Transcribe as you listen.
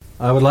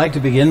I would like to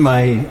begin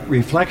my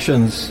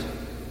reflections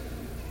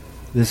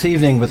this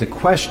evening with a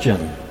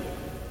question.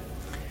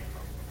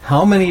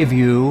 How many of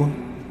you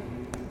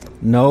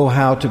know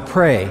how to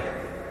pray?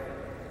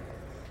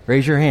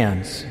 Raise your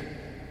hands.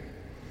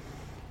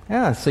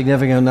 Yeah, a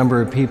significant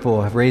number of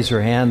people have raised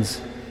their hands.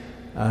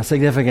 A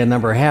significant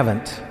number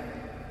haven't.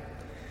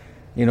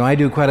 You know, I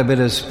do quite a bit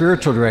of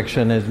spiritual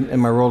direction in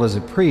my role as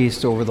a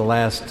priest over the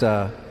last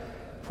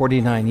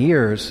 49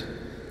 years.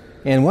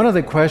 And one of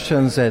the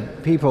questions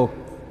that people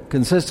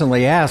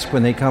consistently ask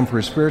when they come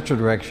for spiritual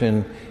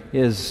direction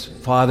is,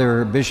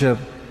 Father, Bishop,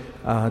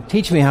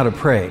 teach me how to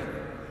pray.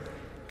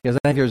 Because I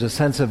think there's a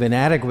sense of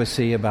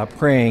inadequacy about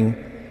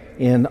praying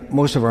in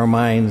most of our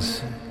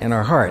minds and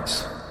our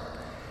hearts.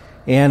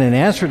 And in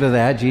answer to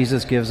that,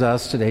 Jesus gives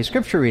us today's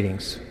scripture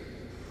readings.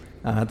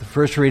 The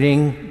first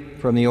reading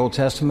from the Old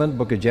Testament,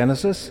 book of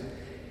Genesis,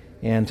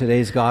 and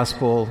today's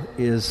gospel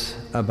is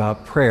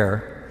about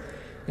prayer,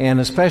 and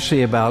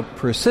especially about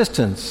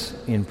persistence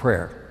in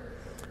prayer.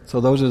 So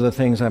those are the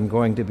things I'm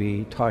going to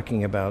be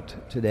talking about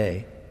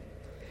today.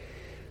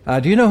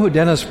 Do you know who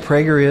Dennis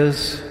Prager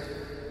is?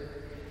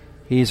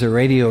 He's a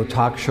radio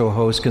talk show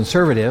host,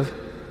 conservative,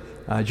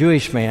 a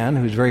Jewish man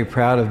who's very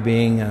proud of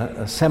being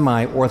a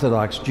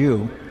semi-Orthodox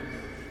Jew.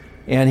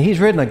 And he's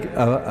written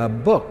a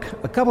book,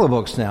 a couple of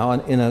books now,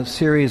 in a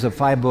series of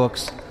 5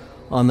 books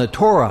on the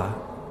Torah,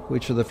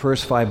 which are the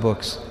first 5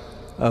 books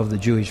of the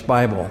Jewish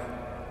Bible.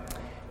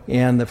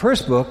 And the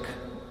first book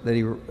that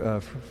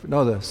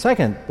the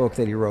second book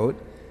that he wrote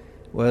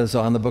was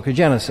on the book of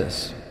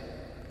Genesis.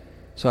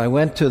 So I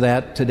went to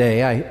that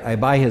today. I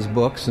buy his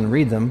books and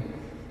read them,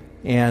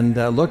 and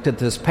looked at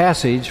this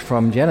passage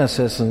from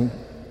Genesis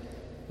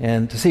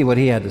and to see what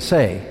he had to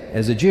say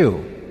as a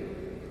Jew.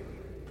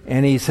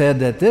 And he said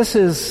that this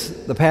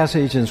is the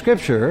passage in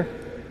Scripture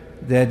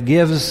that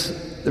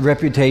gives the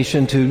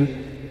reputation to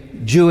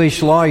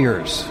Jewish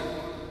lawyers,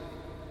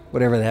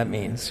 whatever that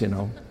means, you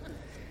know.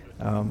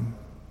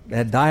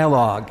 That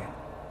dialogue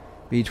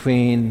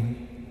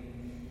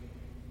between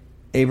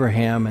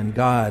Abraham and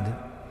God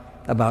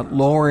about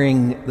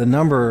lowering the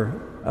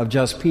number of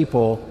just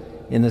people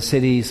in the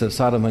cities of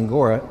Sodom and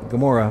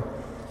Gomorrah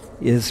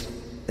is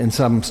in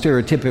some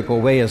stereotypical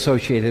way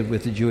associated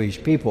with the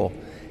Jewish people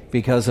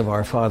because of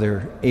our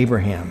father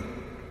Abraham.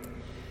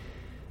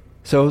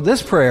 So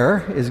this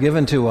prayer is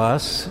given to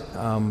us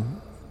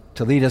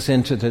to lead us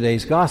into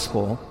today's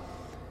gospel,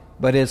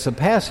 but it's a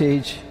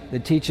passage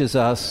that teaches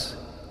us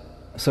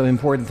some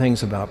important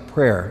things about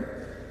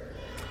prayer.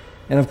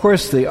 And of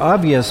course, the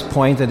obvious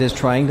point that it's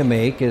trying to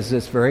make is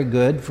it's very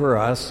good for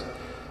us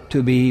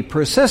to be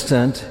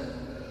persistent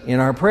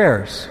in our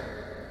prayers.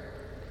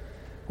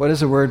 What does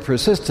the word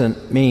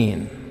persistent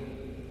mean?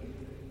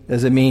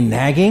 Does it mean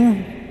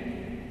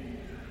nagging?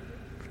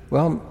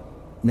 Well,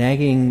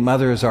 nagging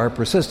mothers are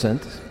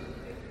persistent,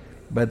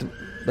 but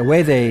the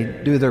way they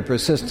do their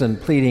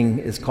persistent pleading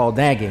is called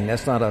nagging.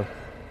 That's not a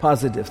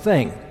positive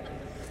thing.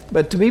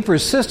 But to be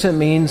persistent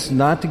means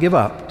not to give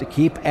up, to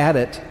keep at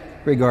it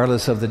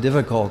regardless of the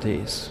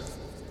difficulties.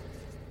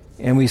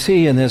 And we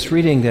see in this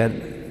reading that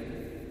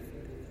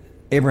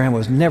Abraham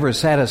was never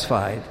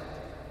satisfied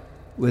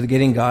with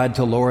getting God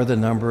to lower the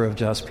number of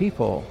just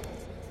people.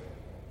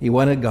 He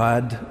wanted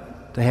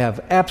God to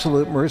have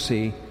absolute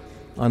mercy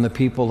on the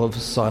people of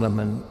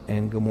Sodom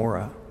and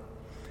Gomorrah.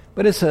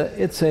 But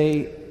it's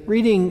a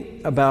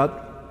reading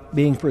about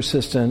being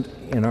persistent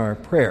in our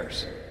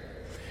prayers.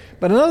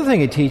 But another thing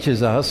it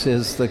teaches us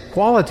is the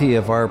quality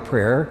of our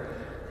prayer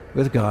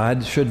with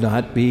God should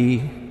not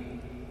be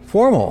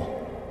formal.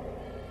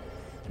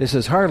 This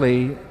is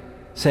hardly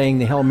saying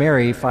the Hail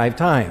Mary 5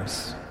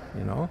 times,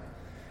 you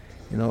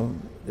know.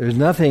 There's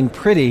nothing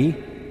pretty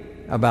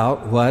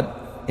about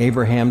what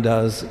Abraham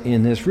does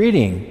in this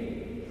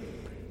reading.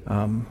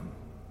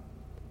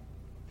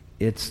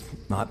 It's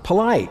not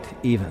polite,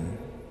 even.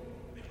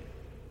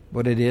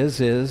 What it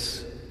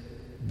is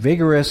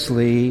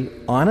vigorously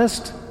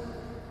honest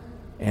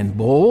and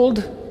bold,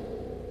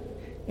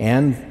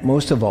 and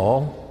most of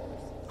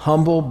all,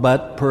 humble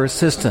but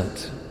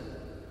persistent.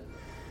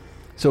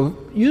 So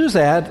use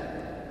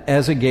that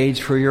as a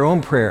gauge for your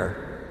own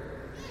prayer.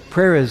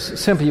 Prayer is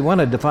simply, you want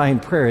to define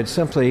prayer, it's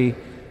simply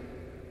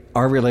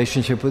our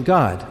relationship with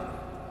God.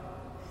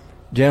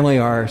 Generally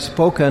our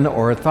spoken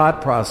or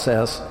thought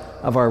process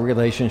of our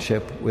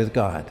relationship with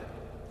God.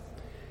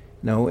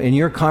 Now, in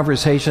your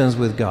conversations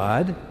with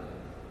God,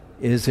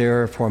 is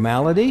there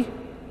formality?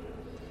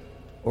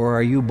 Or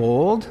are you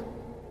bold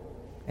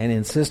and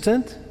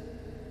insistent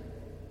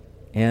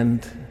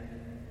and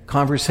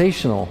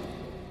conversational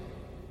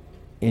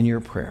in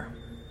your prayer?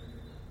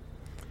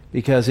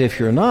 Because if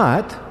you're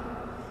not,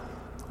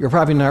 you're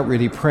probably not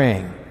really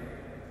praying.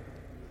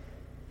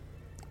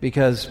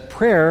 Because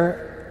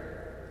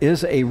prayer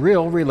is a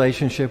real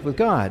relationship with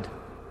God,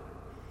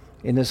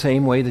 in the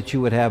same way that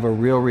you would have a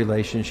real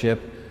relationship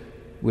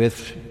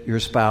with your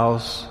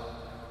spouse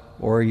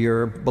or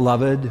your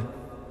beloved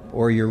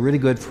or your really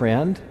good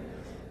friend,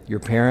 your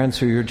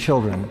parents or your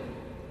children.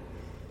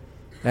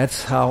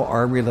 That's how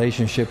our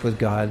relationship with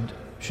God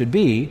should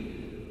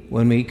be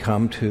when we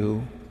come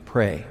to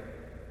pray.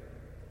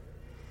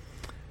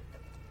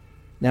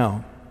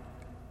 Now,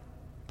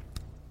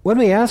 when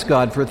we ask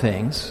God for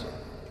things,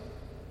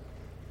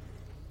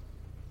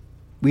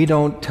 we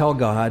don't tell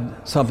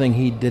God something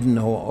He didn't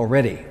know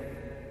already.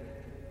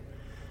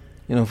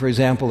 For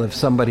example, if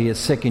somebody is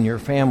sick in your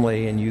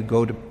family and you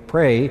go to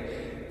pray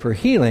for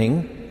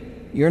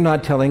healing, you're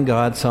not telling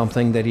God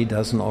something that He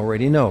doesn't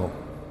already know.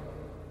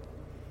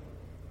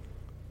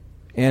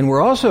 And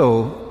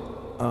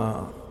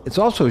it's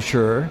also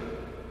sure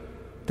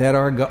that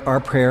our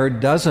prayer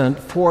doesn't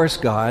force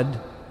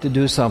God to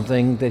do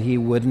something that He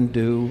wouldn't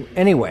do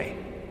anyway.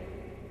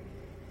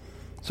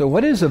 So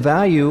what is the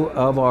value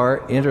of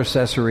our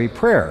intercessory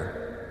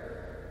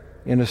prayer?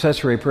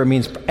 Intercessory prayer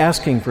means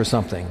asking for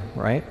something,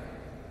 right?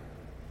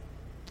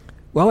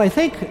 Well, I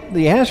think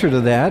the answer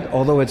to that,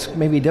 although it's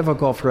maybe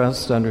difficult for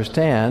us to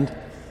understand,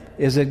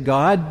 is that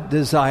God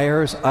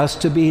desires us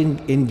to be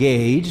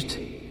engaged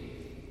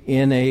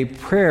in a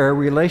prayer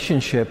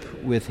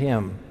relationship with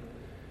Him.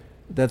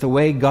 That the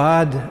way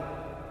God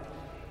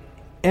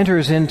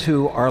enters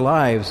into our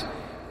lives,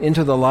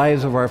 into the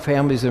lives of our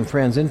families and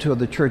friends, into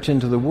the church,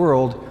 into the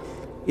world,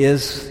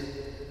 is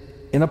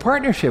in a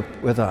partnership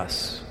with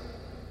us.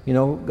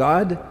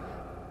 God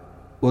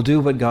will do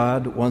what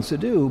God wants to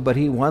do, but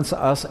He wants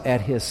us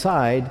at His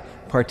side,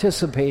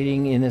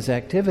 participating in His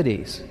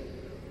activities.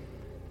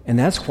 And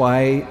that's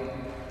why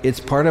it's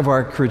part of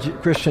our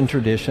Christian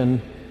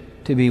tradition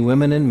to be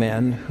women and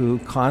men who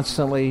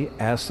constantly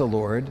ask the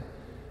Lord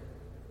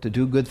to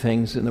do good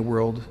things in the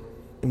world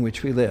in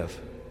which we live.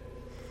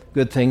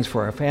 Good things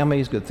for our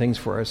families, good things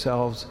for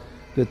ourselves,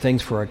 good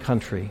things for our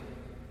country.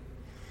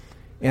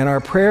 And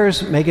our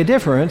prayers make a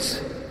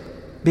difference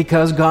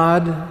because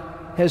God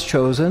has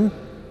chosen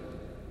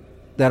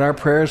that our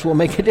prayers will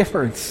make a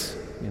difference.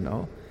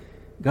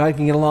 God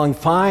can get along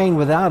fine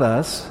without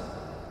us,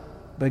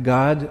 but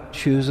God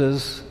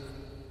chooses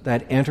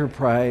that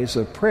enterprise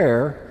of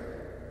prayer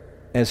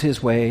as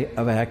His way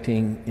of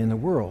acting in the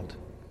world.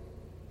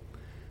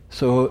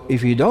 So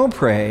if you don't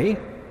pray,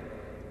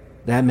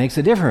 that makes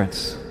a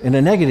difference in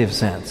a negative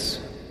sense.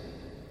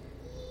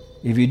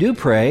 If you do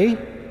pray,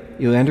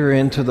 you enter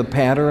into the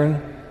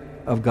pattern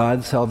of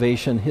God's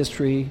salvation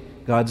history,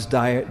 God's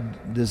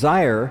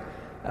desire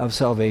of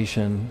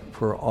salvation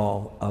for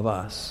all of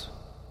us.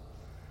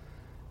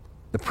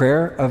 The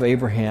prayer of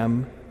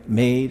Abraham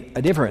made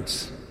a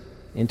difference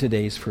in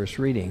today's first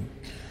reading.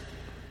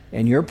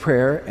 And your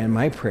prayer and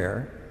my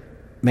prayer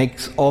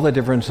makes all the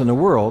difference in the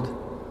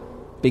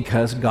world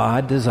because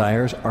God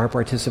desires our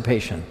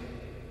participation.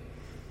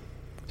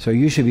 So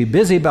you should be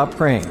busy about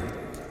praying.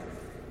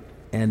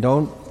 And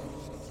don't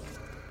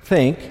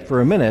think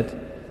for a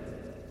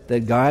minute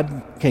that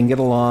God can get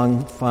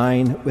along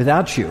fine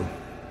without you.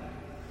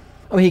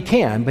 Oh, He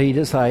can, but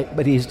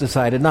He's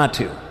decided not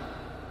to.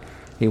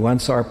 He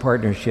wants our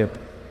partnership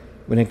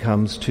when it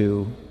comes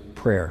to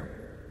prayer.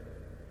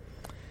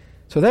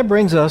 So that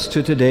brings us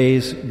to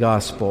today's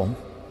gospel.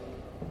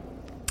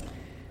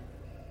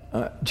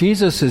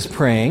 Jesus is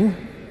praying,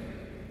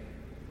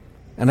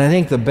 and I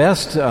think the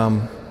best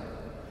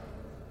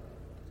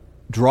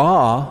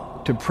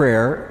draw to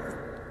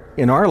prayer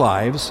in our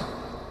lives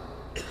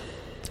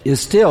is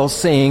still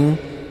seeing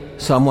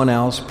someone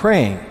else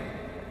praying.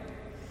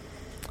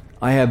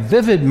 I have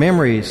vivid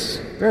memories,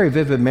 very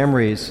vivid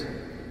memories,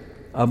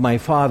 of my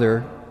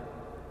father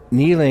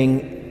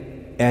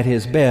kneeling at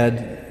his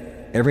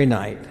bed every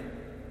night,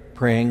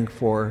 praying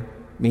for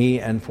me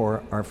and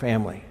for our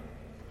family.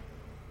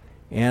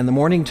 And the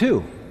morning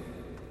too.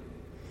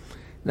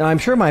 Now, I'm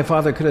sure my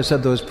father could have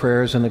said those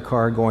prayers in the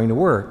car going to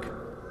work,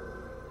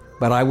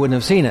 but I wouldn't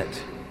have seen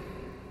it.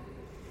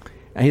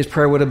 And his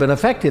prayer would have been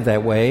effective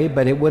that way,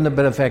 but it wouldn't have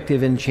been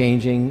effective in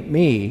changing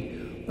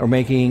me or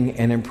making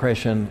an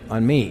impression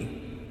on me.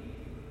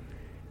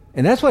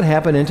 And that's what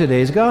happened in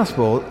today's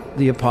gospel.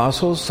 The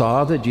apostles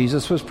saw that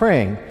Jesus was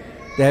praying.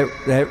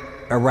 That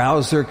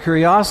aroused their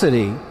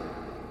curiosity,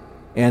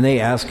 and they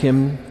asked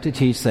him to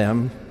teach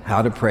them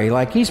how to pray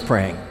like he's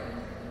praying.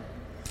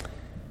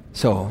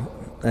 So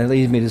that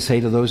leads me to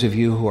say to those of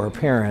you who are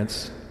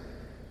parents,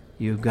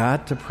 you've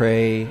got to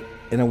pray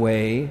in a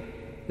way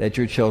that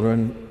your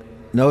children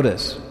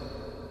notice.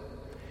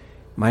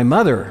 My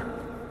mother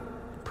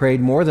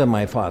prayed more than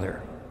my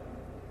father.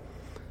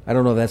 I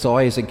don't know if that's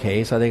always the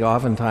case. I think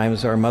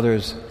oftentimes our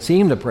mothers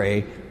seem to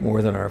pray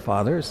more than our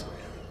fathers.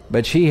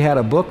 But she had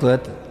a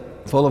booklet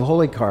full of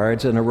holy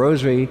cards and a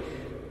rosary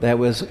that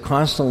was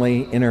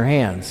constantly in her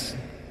hands.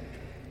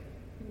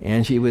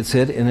 And she would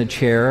sit in a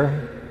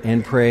chair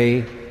and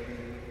pray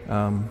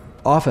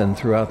often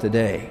throughout the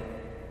day.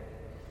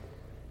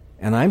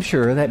 And I'm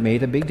sure that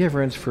made a big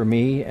difference for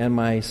me and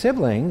my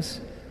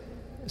siblings,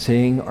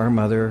 seeing our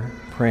mother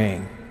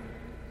praying.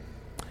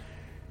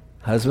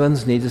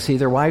 Husbands need to see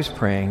their wives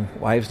praying.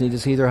 Wives need to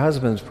see their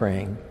husbands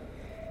praying.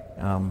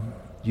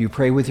 You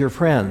pray with your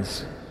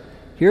friends.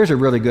 Here's a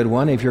really good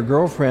one. If your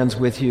girlfriend's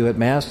with you at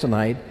Mass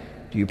tonight,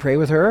 do you pray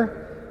with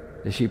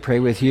her? Does she pray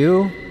with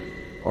you?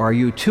 Or are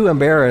you too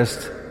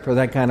embarrassed for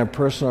that kind of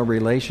personal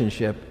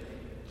relationship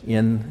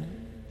in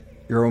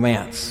your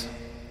romance.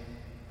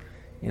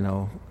 You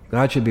know,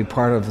 God should be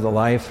part of the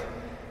life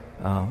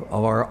of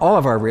all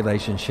of our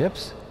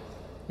relationships,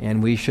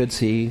 and we should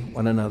see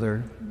one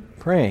another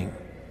praying.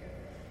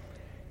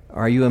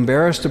 Are you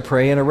embarrassed to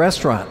pray in a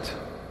restaurant?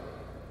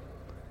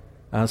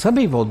 Some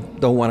people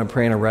don't want to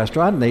pray in a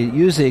restaurant, and they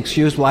use the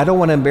excuse, well, I don't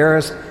want to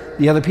embarrass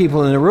the other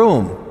people in the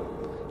room.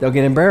 They'll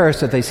get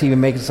embarrassed if they see me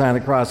make a sign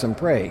of the cross and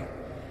pray.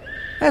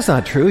 That's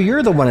not true.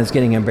 You're the one that's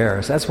getting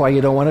embarrassed. That's why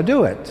you don't want to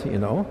do it, you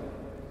know.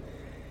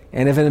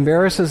 And if it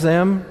embarrasses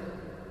them,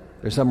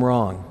 there's something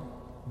wrong,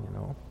 you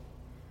know.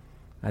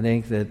 I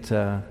think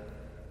that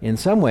in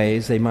some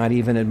ways they might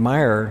even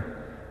admire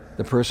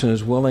the person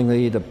who's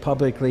willingly to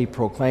publicly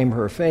proclaim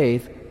her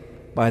faith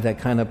by that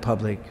kind of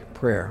public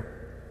prayer.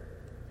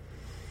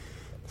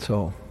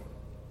 So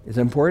it's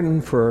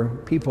important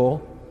for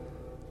people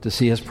to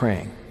see us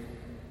praying.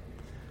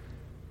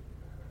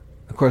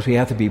 Of course, we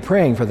have to be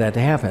praying for that to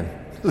happen.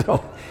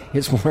 So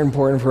it's more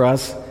important for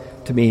us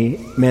to be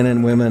men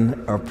and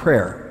women of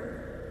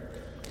prayer.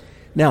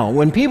 Now,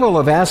 when people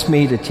have asked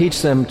me to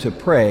teach them to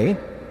pray,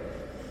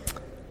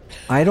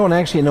 I don't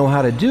actually know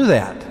how to do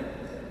that,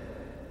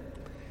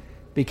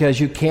 because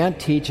you can't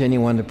teach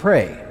anyone to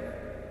pray.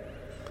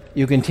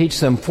 You can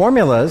teach them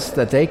formulas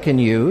that they can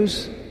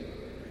use,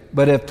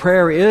 but if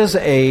prayer is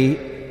a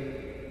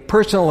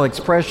personal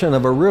expression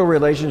of a real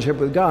relationship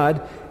with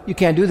God, you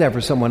can't do that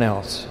for someone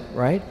else,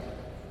 right?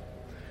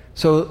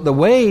 So the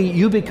way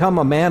you become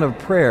a man of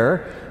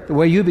prayer, the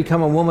way you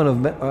become a woman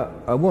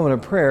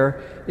of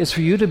prayer, is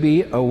for you to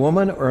be a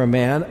woman or a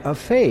man of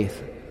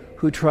faith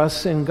who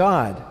trusts in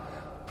God,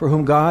 for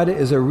whom God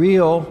is a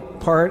real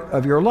part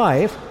of your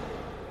life,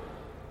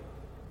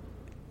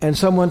 and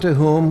someone to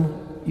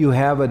whom you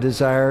have a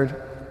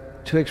desire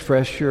to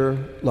express your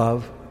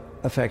love,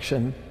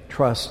 affection,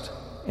 trust,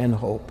 and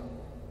hope.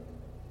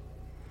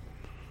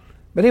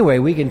 But anyway,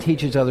 we can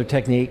teach each other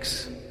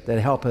techniques that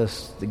help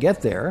us to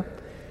get there,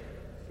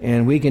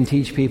 and we can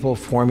teach people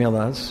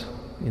formulas.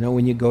 You know,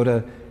 when you go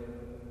to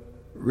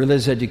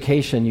religious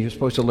education, you're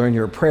supposed to learn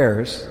your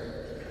prayers.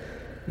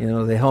 You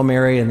know, the Hail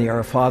Mary and the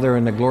Our Father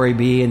and the Glory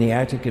Be and the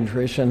Act of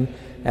Contrition,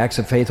 Acts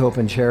of Faith, Hope,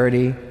 and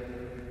Charity.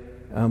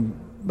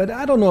 But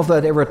I don't know if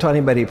that ever taught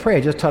anybody to pray.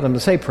 I just taught them to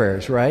say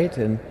prayers, right?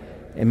 And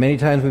many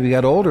times when we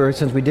got older,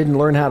 since we didn't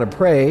learn how to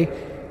pray,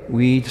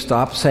 we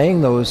stopped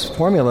saying those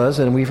formulas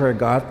and we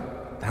forgot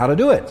how to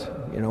do it.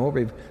 You know,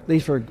 we at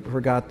least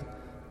forgot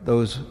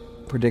those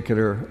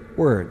particular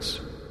words.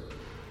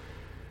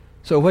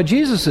 So what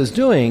Jesus is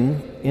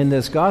doing in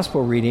this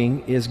gospel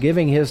reading is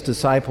giving his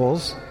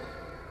disciples,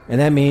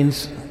 and that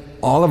means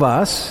all of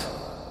us,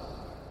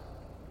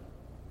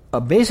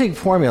 a basic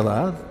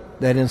formula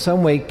that in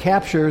some way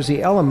captures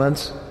the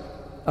elements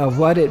of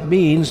what it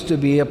means to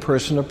be a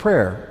person of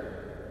prayer.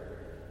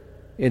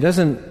 It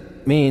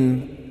doesn't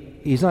mean,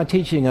 he's not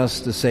teaching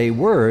us to say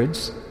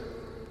words,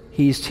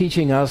 he's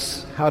teaching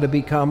us how to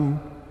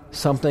become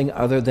something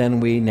other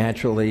than we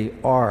naturally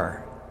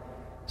are,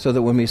 so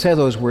that when we say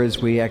those words,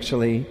 we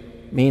actually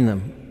mean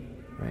them,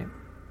 right?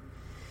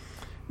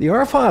 The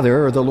Our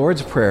Father, or the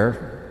Lord's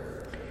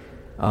Prayer,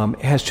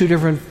 has two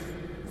different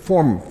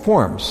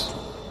forms.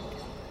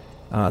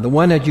 The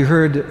one that you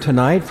heard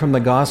tonight from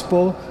the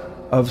Gospel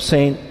of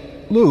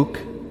St. Luke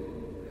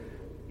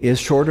is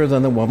shorter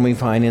than the one we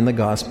find in the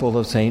Gospel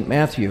of St.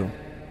 Matthew.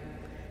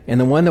 And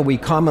the one that we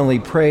commonly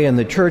pray in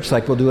the church,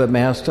 like we'll do at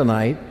Mass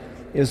tonight,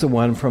 is the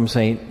one from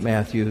St.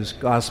 Matthew's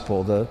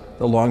Gospel, the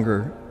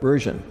longer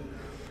version.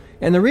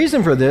 And the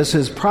reason for this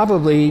is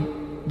probably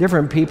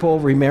different people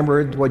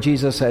remembered what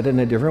Jesus said in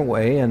a different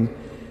way, and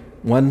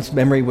one's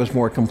memory was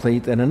more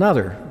complete than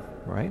another,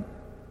 right?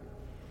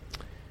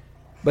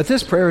 But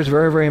this prayer is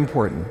very, very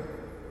important.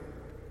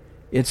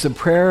 It's a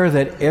prayer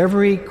that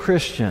every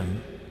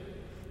Christian,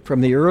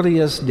 from the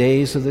earliest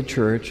days of the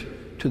church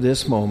to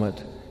this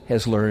moment,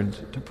 has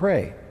learned to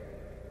pray.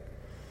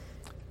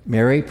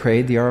 Mary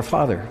prayed the Our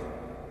Father.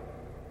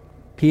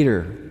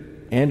 Peter,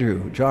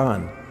 Andrew,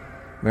 John,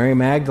 Mary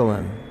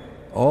Magdalene,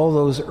 all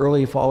those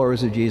early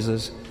followers of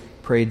Jesus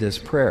prayed this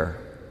prayer.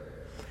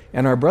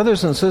 And our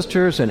brothers and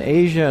sisters in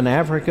Asia and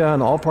Africa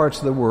and all parts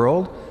of the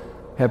world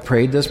have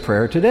prayed this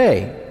prayer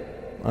today,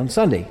 on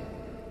Sunday,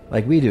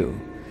 like we do.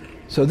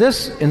 So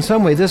this, in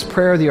some way, this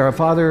prayer, the Our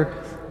Father,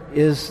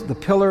 is the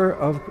pillar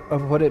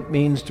of what it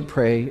means to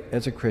pray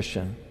as a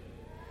Christian.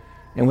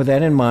 And with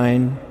that in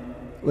mind,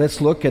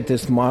 let's look at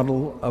this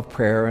model of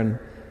prayer and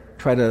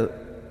try to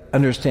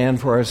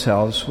understand for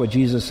ourselves what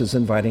Jesus is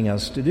inviting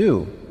us to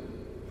do.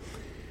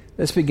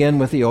 Let's begin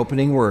with the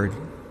opening word,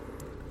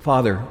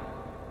 Father.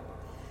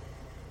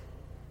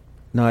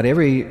 Not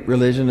every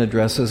religion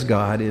addresses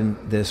God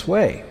in this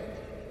way.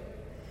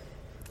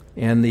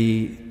 And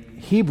the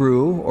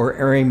Hebrew or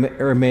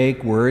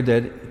Aramaic word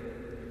that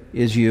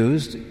is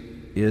used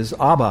is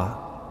Abba,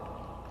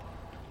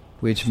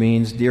 which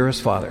means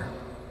dearest Father.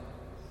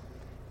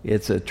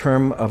 It's a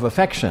term of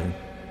affection,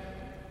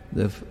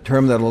 the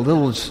term that a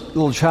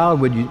little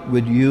child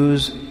would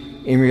use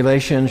in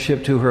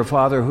relationship to her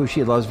father, who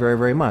she loves very,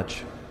 very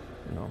much.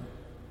 You know.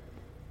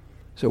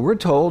 So we're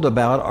told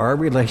about our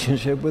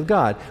relationship with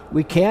God.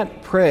 We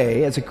can't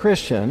pray as a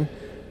Christian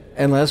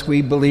unless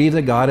we believe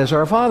that God is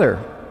our Father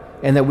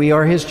and that we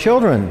are His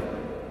children.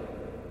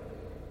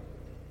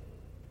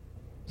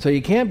 So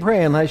you can't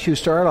pray unless you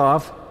start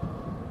off.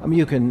 I mean,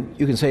 you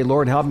can say,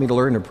 Lord, help me to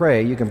learn to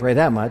pray. You can pray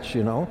that much,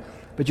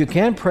 But you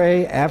can't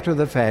pray after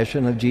the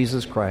fashion of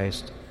Jesus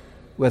Christ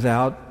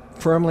without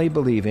firmly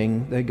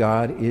believing that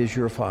God is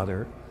your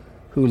Father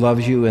who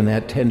loves you in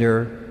that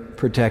tender,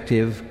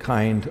 protective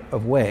kind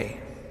of way.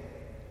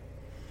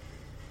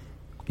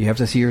 You have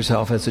to see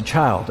yourself as a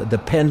child, a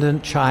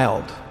dependent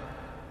child,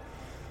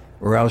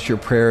 or else your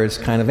prayer is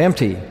kind of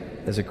empty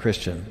as a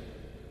Christian.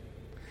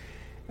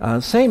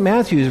 St.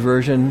 Matthew's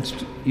version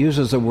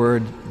uses the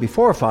word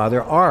before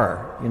Father,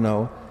 "our,"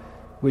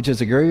 which is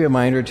a great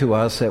reminder to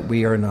us that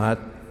we are not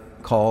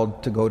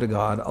called to go to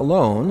God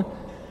alone,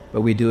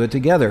 but we do it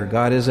together.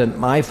 God isn't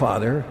my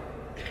Father.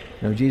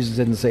 Jesus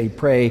didn't say,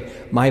 "Pray,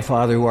 my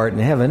Father who art in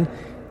heaven."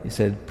 He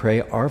said,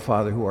 "Pray, our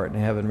Father who art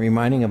in heaven,"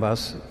 reminding of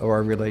us of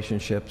our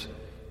relationships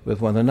with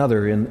one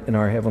another in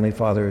our Heavenly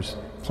Father's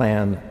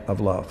plan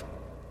of love.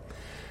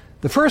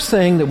 The first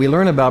thing that we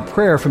learn about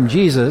prayer from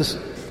Jesus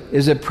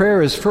is that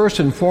prayer is first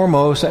and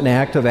foremost an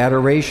act of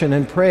adoration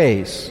and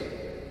praise.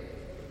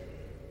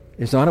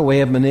 It's not a way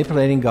of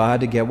manipulating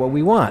God to get what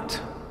we want.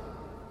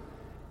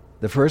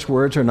 The first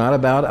words are not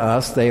about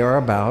us, they are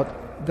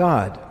about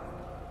God.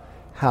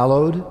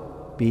 Hallowed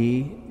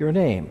be your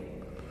name.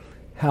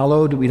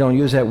 Hallowed, we don't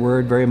use that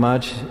word very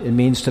much. It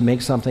means to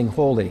make something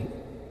holy.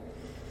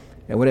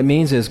 And what it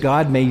means is,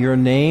 God, may your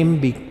name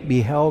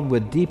be held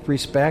with deep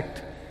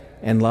respect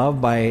and love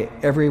by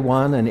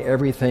everyone and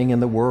everything in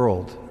the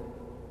world.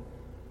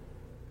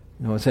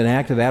 It's an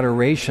act of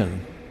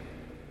adoration.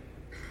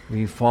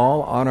 We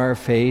fall on our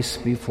face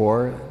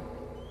before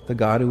the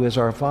God who is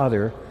our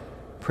Father,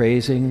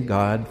 praising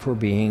God, for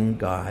being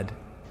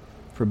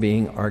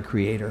our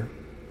Creator.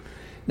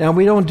 Now,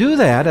 we don't do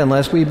that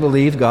unless we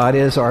believe God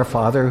is our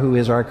Father who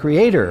is our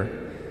Creator.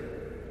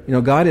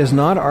 God is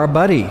not our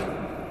buddy.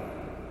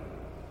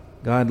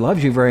 God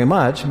loves you very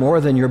much, more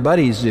than your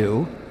buddies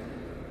do,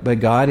 but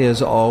God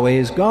is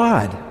always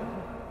God.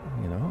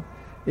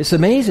 It's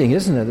amazing,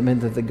 isn't it?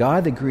 That the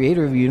God, the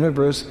Creator of the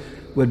universe,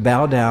 would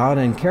bow down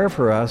and care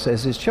for us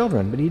as His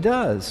children, but He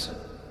does.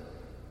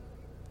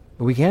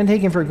 But we can't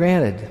take Him for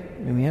granted.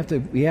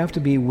 We have to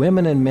be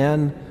women and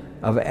men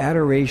of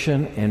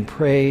adoration and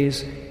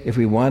praise if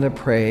we want to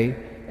pray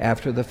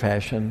after the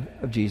fashion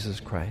of Jesus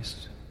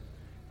Christ.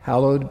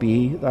 Hallowed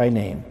be thy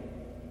name.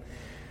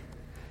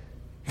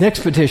 Next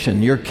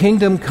petition, your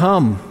kingdom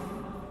come.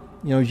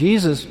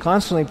 Jesus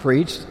constantly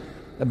preached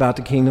about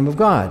the kingdom of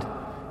God.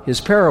 His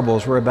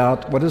parables were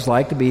about what it's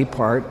like to be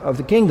part of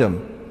the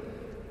kingdom.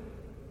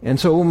 And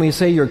so when we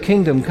say your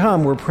kingdom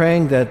come, we're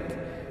praying that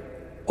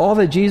all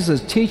that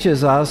Jesus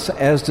teaches us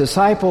as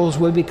disciples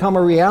would become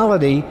a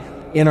reality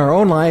in our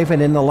own life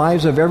and in the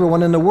lives of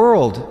everyone in the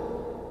world.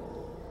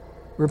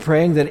 We're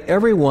praying that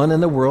everyone in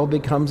the world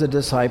becomes a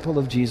disciple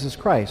of Jesus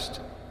Christ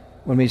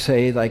when we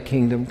say, thy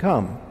kingdom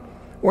come.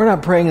 We're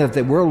not praying that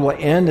the world will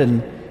end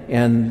and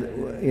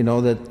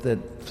that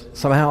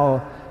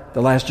somehow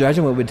the last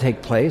judgment would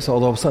take place,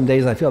 although some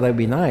days I feel that would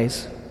be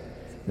nice.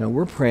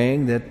 We're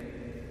praying that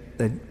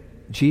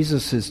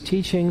Jesus'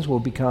 teachings will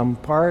become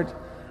part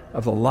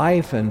of the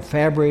life and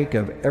fabric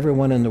of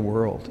everyone in the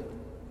world.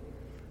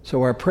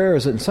 So our prayer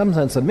is in some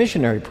sense a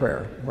missionary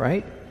prayer,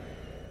 right?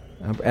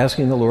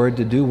 Asking the Lord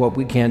to do what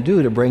we can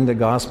do to bring the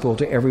gospel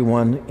to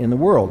everyone in the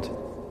world.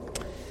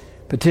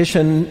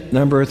 Petition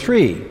number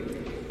 3.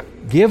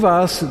 Give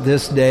us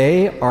this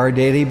day our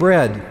daily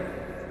bread.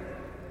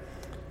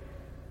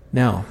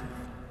 Now,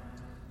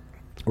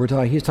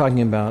 Jesus is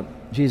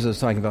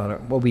talking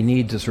about what we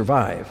need to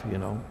survive,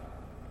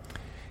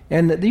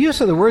 And the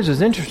use of the words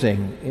is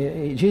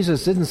interesting.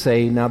 Jesus didn't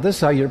say, now this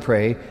is how you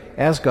pray,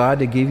 ask God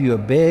to give you a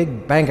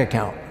big bank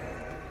account,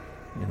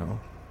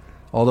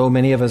 Although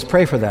many of us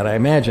pray for that, I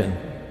imagine.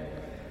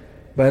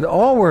 But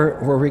all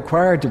we're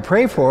required to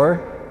pray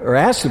for, or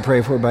asked to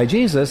pray for by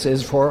Jesus,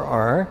 is for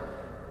our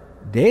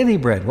daily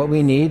bread, what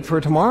we need for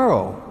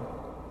tomorrow.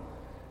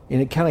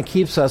 And it kind of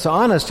keeps us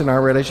honest in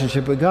our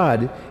relationship with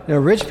God.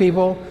 Rich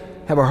people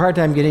have a hard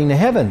time getting to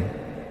heaven.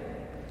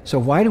 So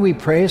why do we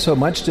pray so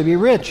much to be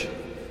rich?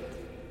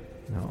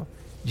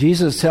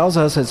 Jesus tells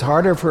us it's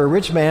harder for a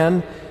rich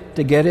man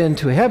to get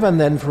into heaven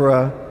than for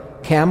a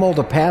camel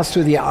to pass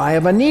through the eye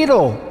of a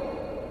needle.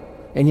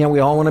 And yet we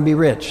all want to be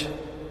rich.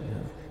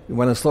 We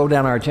want to slow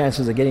down our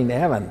chances of getting to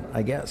heaven,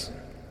 I guess.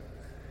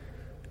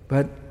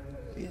 But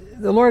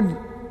the Lord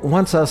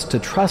wants us to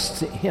trust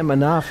Him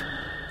enough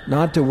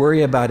not to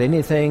worry about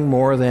anything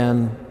more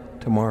than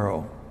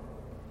tomorrow.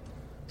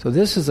 So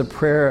this is a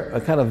prayer,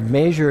 a kind of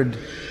measured,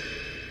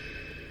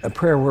 a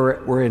prayer where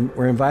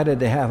we're invited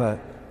to have a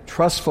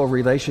trustful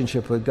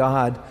relationship with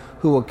God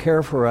who will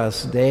care for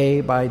us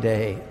day by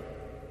day.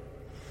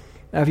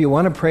 Now, if you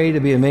want to pray to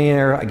be a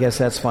millionaire, I guess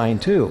that's fine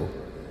too.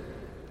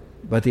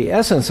 But the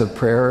essence of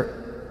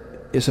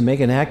prayer is to make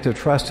an act of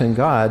trust in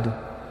God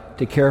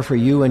to care for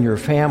you and your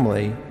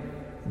family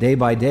day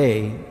by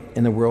day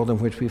in the world in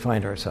which we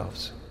find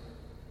ourselves.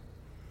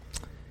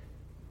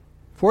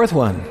 Fourth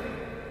one,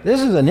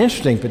 this is an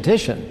interesting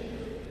petition,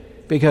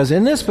 because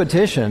in this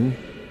petition,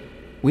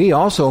 we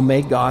also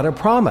make God a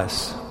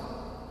promise.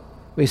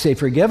 We say,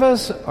 forgive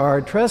us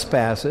our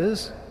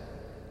trespasses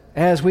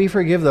as we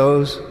forgive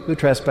those who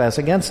trespass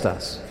against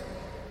us.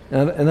 In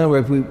other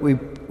words,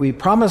 we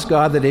promise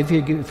God that if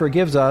He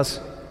forgives us,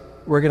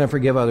 we're going to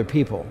forgive other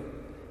people.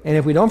 And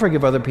if we don't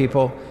forgive other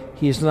people,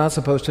 He's not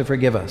supposed to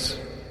forgive us.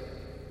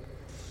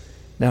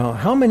 Now,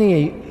 how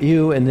many of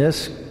you in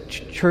this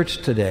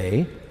church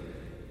today,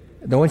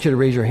 I don't want you to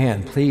raise your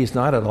hand, please,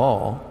 not at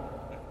all,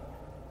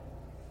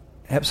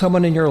 have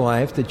someone in your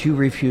life that you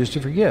refuse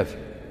to forgive?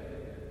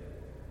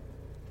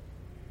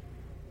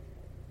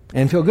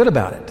 And feel good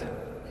about it.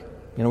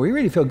 We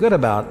really feel good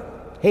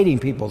about hating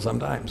people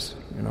sometimes,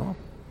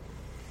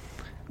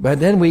 But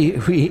then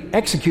we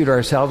execute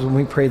ourselves when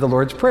we pray the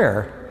Lord's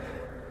Prayer.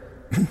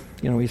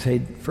 We say,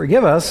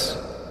 forgive us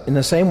in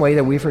the same way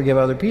that we forgive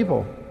other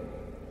people.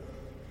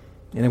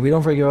 And if we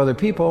don't forgive other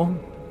people,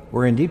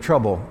 we're in deep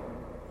trouble.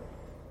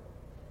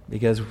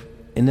 Because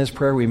in this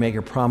prayer we make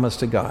a promise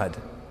to God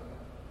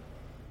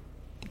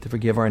to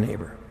forgive our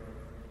neighbor.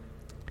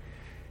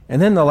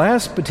 And then the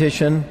last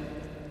petition,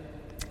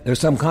 there's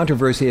some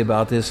controversy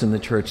about this in the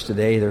church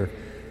today.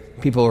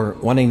 People are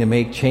wanting to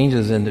make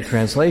changes in the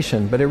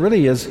translation, but it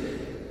really is,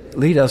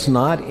 lead us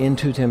not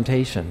into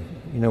temptation.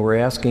 We're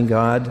asking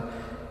God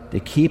to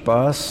keep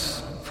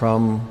us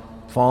from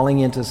falling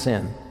into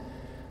sin,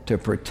 to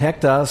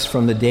protect us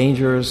from the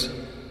dangers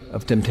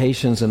of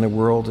temptations in the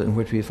world in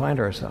which we find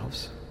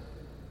ourselves.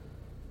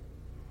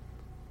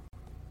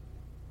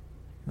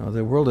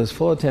 The world is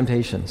full of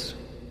temptations.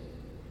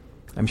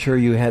 I'm sure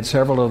you had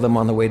several of them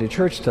on the way to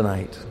church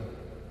tonight,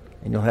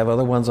 and you'll have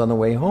other ones on the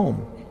way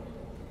home.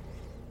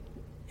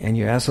 And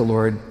you ask the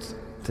Lord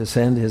to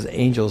send His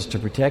angels to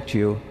protect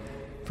you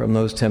from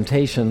those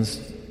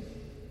temptations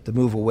to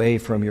move away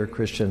from your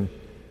Christian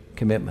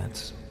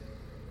commitments.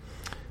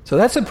 So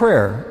that's a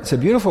prayer. It's a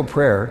beautiful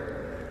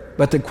prayer,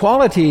 but the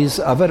qualities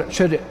of it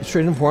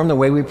should inform the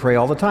way we pray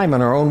all the time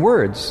in our own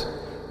words.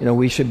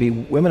 We should be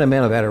women and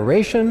men of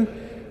adoration.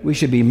 We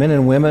should be men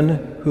and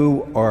women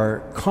who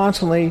are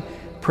constantly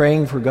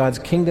praying for God's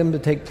kingdom to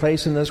take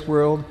place in this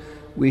world.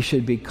 We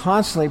should be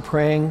constantly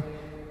praying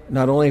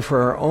not only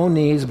for our own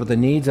needs, but the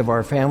needs of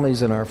our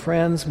families and our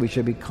friends. We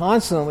should be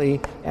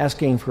constantly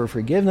asking for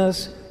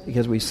forgiveness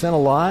because we sin a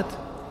lot,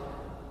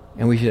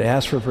 and we should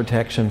ask for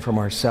protection from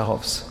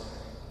ourselves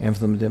and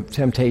from the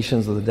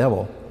temptations of the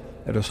devil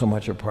that are so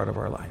much a part of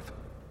our life.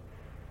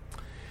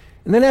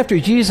 And then after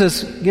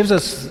Jesus gives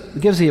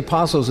the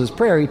apostles his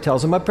prayer, he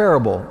tells them a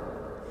parable,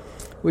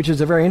 which is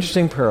a very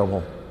interesting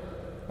parable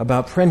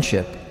about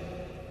friendship.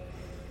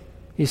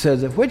 He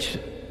says,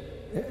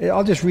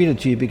 I'll just read it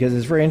to you because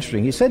it's very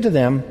interesting. He said to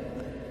them,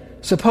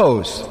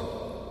 suppose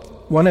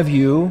one of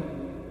you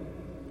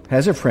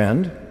has a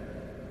friend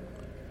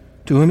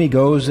to whom he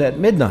goes at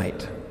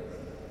midnight.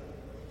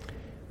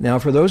 Now,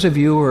 for those of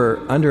you who are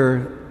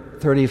under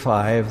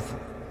 35,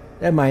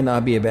 that might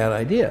not be a bad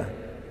idea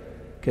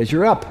because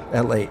you're up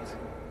that late.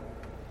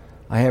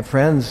 I have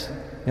friends,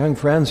 young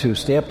friends, who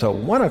stay up till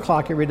 1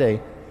 o'clock every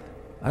day.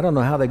 I don't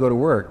know how they go to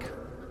work.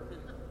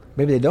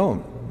 Maybe they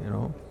don't,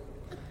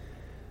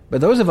 But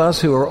those of us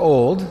who are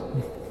old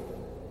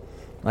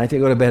like to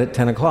go to bed at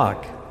 10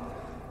 o'clock.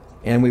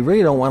 And we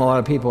really don't want a lot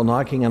of people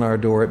knocking on our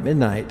door at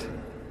midnight.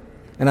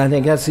 And I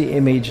think that's the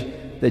image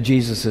that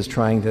Jesus is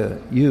trying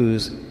to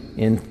use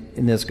in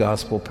this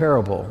gospel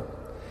parable.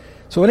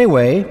 So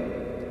anyway,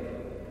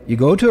 you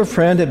go to a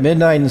friend at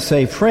midnight and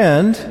say,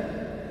 friend,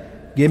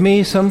 give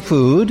me some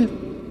food,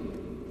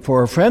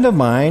 for a friend of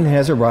mine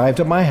has arrived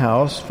at my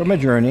house from a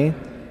journey,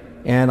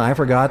 and I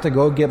forgot to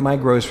go get my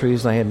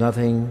groceries, and I had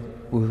nothing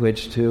with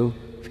which to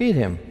feed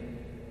him.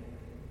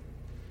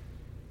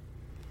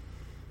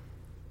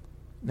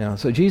 Now,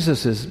 so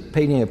Jesus is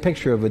painting a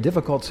picture of a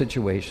difficult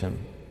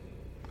situation.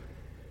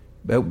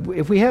 But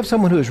if we have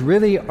someone who is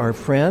really our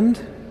friend,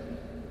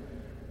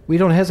 we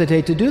don't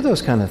hesitate to do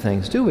those kind of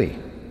things, do we?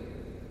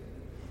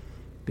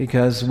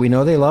 Because we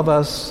know they love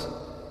us,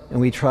 and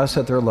we trust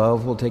that their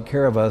love will take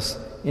care of us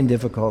in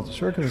difficult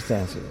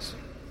circumstances.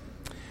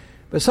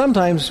 But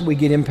sometimes we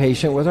get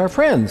impatient with our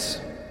friends,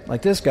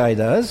 like this guy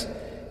does,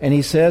 and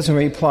he says in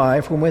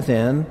reply from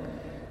within,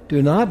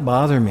 do not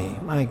bother me.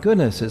 My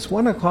goodness, it's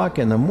 1 o'clock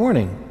in the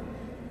morning.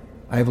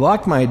 I've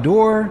locked my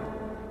door.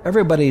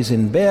 Everybody's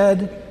in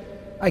bed.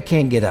 I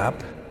can't get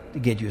up to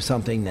get you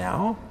something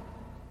now.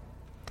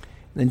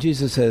 Then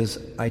Jesus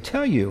says, I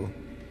tell you,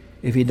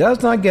 if he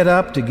does not get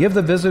up to give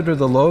the visitor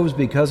the loaves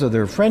because of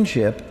their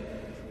friendship,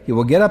 he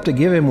will get up to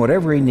give him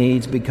whatever he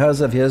needs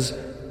because of his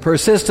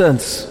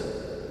persistence.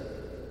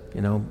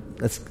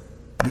 Let's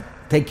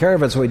take care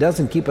of it so he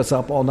doesn't keep us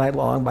up all night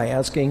long by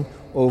asking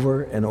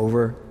over and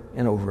over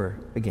and over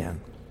again.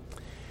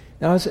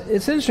 Now, it's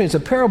interesting. It's a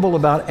parable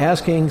about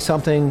asking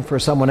something for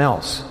someone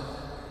else,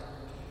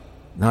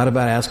 not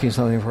about asking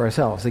something for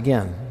ourselves.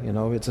 Again,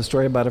 it's a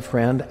story about a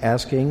friend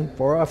asking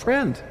for a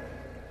friend.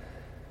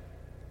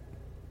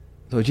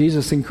 So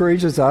Jesus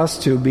encourages us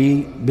to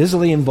be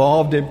busily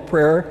involved in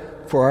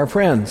prayer for our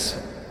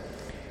friends.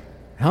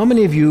 How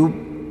many of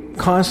you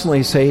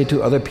constantly say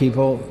to other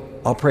people,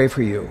 I'll pray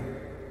for you?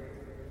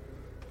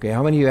 Okay,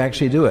 how many of you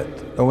actually do it?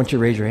 I want you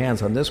to raise your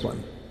hands on this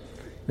one.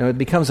 It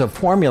becomes a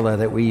formula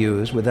that we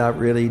use without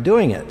really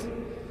doing it.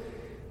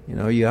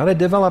 You ought to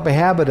develop a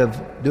habit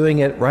of doing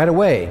it right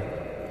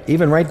away,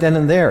 even right then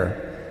and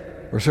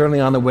there. Or certainly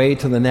on the way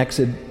to the next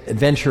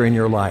adventure in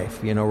your life,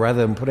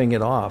 rather than putting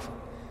it off.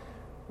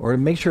 Or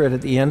make sure that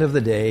at the end of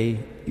the day,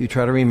 you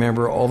try to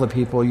remember all the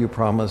people you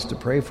promised to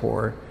pray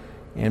for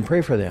and pray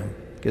for them,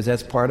 because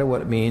that's part of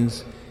what it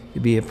means to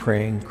be a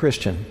praying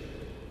Christian.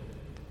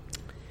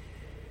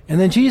 And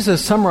then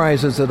Jesus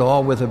summarizes it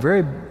all with a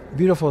very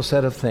beautiful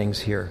set of things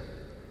here.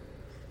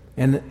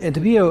 And to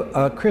be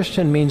a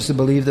Christian means to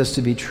believe this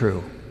to be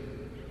true.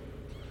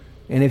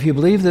 And if you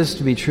believe this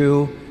to be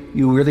true,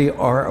 you really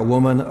are a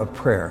woman of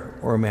prayer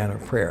or a man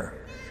of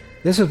prayer.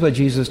 This is what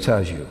Jesus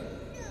tells you.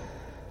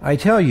 I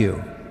tell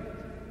you,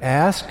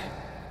 ask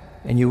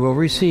and you will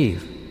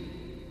receive.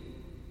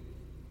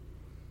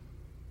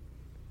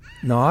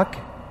 Knock,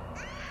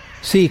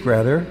 seek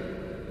rather,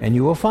 and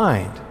you will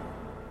find.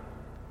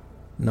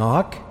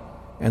 Knock,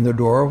 and the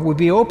door will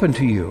be open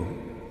to you.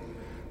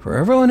 For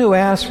everyone who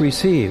asks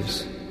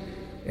receives,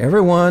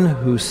 everyone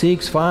who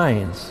seeks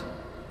finds,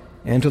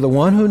 and to the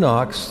one who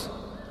knocks,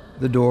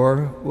 the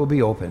door will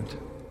be opened.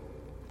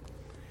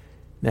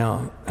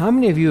 Now, how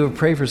many of you have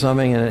prayed for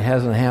something and it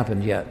hasn't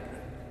happened yet?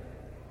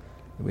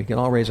 We can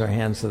all raise our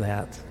hands to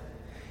that.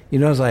 You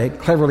notice I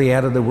cleverly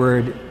added the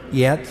word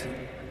yet,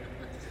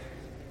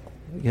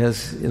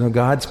 because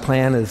God's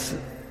plan is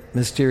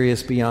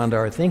mysterious beyond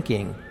our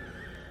thinking.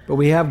 But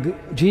we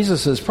have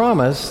Jesus'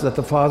 promise that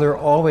the Father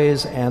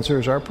always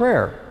answers our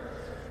prayer.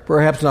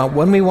 Perhaps not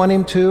when we want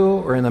Him to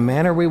or in the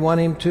manner we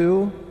want Him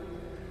to.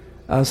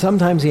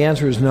 Sometimes He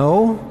answers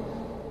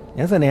no.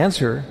 He has an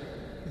answer,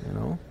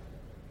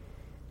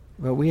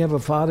 But we have a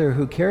Father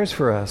who cares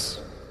for us.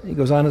 He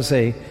goes on to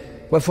say,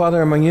 what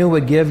father among you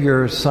would give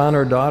your son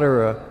or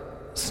daughter a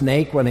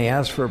snake when they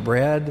ask for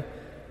bread?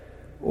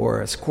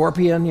 Or a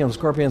scorpion?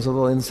 Scorpions are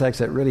little insects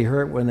that really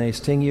hurt when they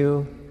sting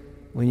you.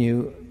 When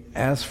you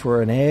ask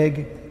for an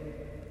egg.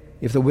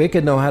 If the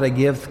wicked know how to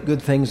give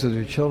good things to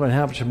their children,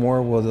 how much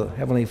more will the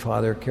Heavenly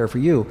Father care for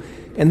you?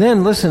 And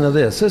then listen to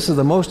this. This is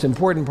the most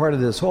important part of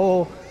this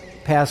whole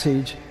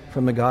passage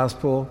from the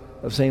Gospel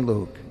of St.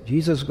 Luke.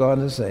 Jesus goes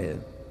on to say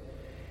it.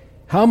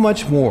 How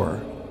much more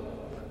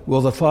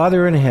will the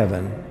Father in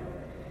heaven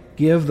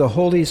give the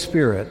Holy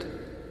Spirit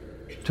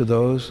to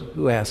those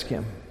who ask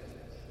Him?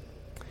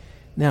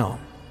 Now,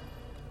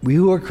 we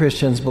who are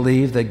Christians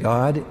believe that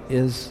God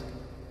is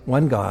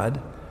one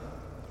God,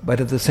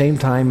 but at the same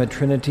time a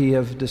trinity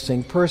of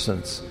distinct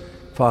persons,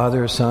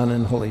 Father, Son,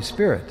 and Holy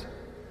Spirit.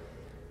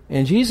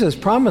 And Jesus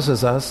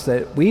promises us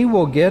that we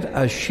will get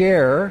a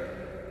share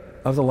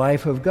of the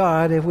life of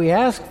God if we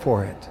ask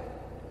for it.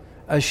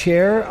 A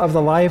share of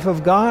the life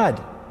of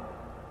God.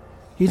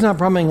 He's not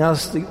promising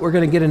us that we're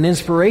going to get an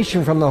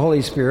inspiration from the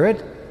Holy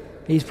Spirit.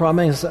 He's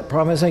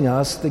promising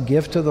us the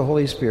gift of the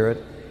Holy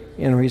Spirit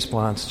in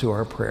response to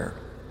our prayer.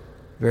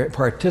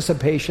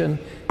 Participation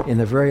in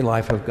the very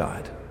life of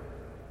God,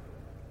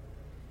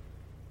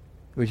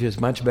 which is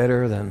much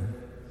better than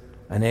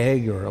an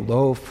egg or a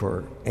loaf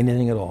or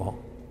anything at all.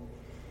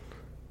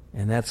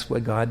 And that's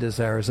what God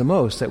desires the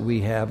most, that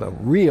we have a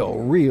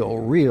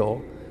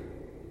real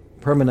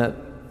permanent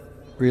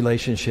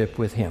relationship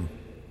with Him.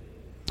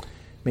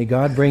 May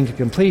God bring to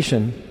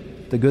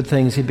completion the good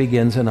things He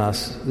begins in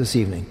us this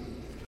evening.